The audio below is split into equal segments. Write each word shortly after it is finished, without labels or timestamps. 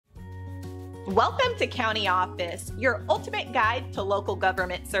Welcome to County Office, your ultimate guide to local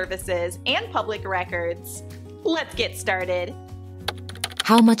government services and public records. Let's get started.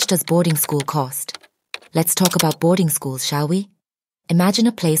 How much does boarding school cost? Let's talk about boarding schools, shall we? Imagine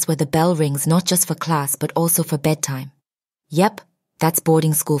a place where the bell rings not just for class but also for bedtime. Yep, that's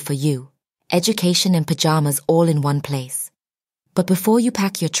boarding school for you. Education and pajamas all in one place. But before you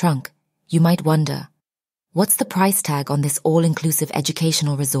pack your trunk, you might wonder, what's the price tag on this all-inclusive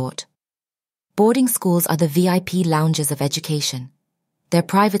educational resort? Boarding schools are the VIP lounges of education. They're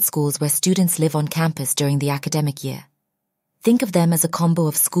private schools where students live on campus during the academic year. Think of them as a combo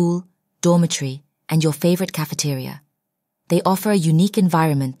of school, dormitory, and your favorite cafeteria. They offer a unique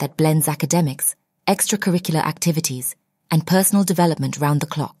environment that blends academics, extracurricular activities, and personal development round the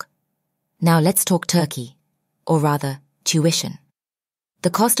clock. Now let's talk turkey, or rather, tuition. The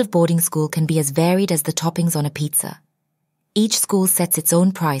cost of boarding school can be as varied as the toppings on a pizza. Each school sets its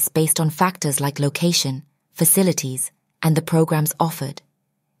own price based on factors like location, facilities, and the programs offered.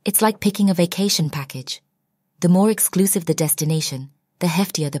 It's like picking a vacation package. The more exclusive the destination, the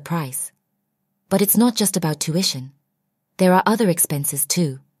heftier the price. But it's not just about tuition. There are other expenses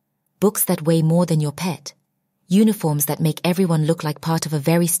too. Books that weigh more than your pet, uniforms that make everyone look like part of a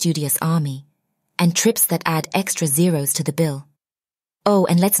very studious army, and trips that add extra zeros to the bill. Oh,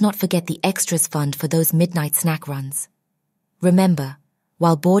 and let's not forget the extras fund for those midnight snack runs. Remember,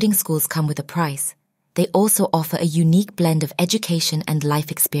 while boarding schools come with a price, they also offer a unique blend of education and life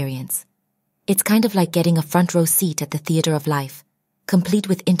experience. It's kind of like getting a front row seat at the theater of life, complete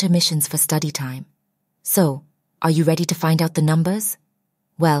with intermissions for study time. So, are you ready to find out the numbers?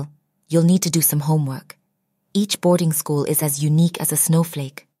 Well, you'll need to do some homework. Each boarding school is as unique as a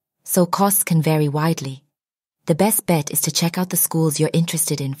snowflake, so costs can vary widely. The best bet is to check out the schools you're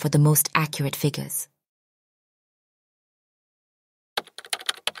interested in for the most accurate figures.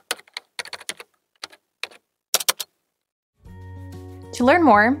 To learn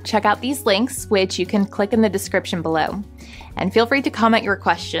more, check out these links, which you can click in the description below. And feel free to comment your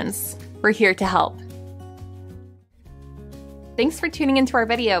questions. We're here to help. Thanks for tuning into our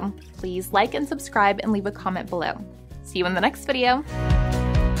video. Please like and subscribe and leave a comment below. See you in the next video.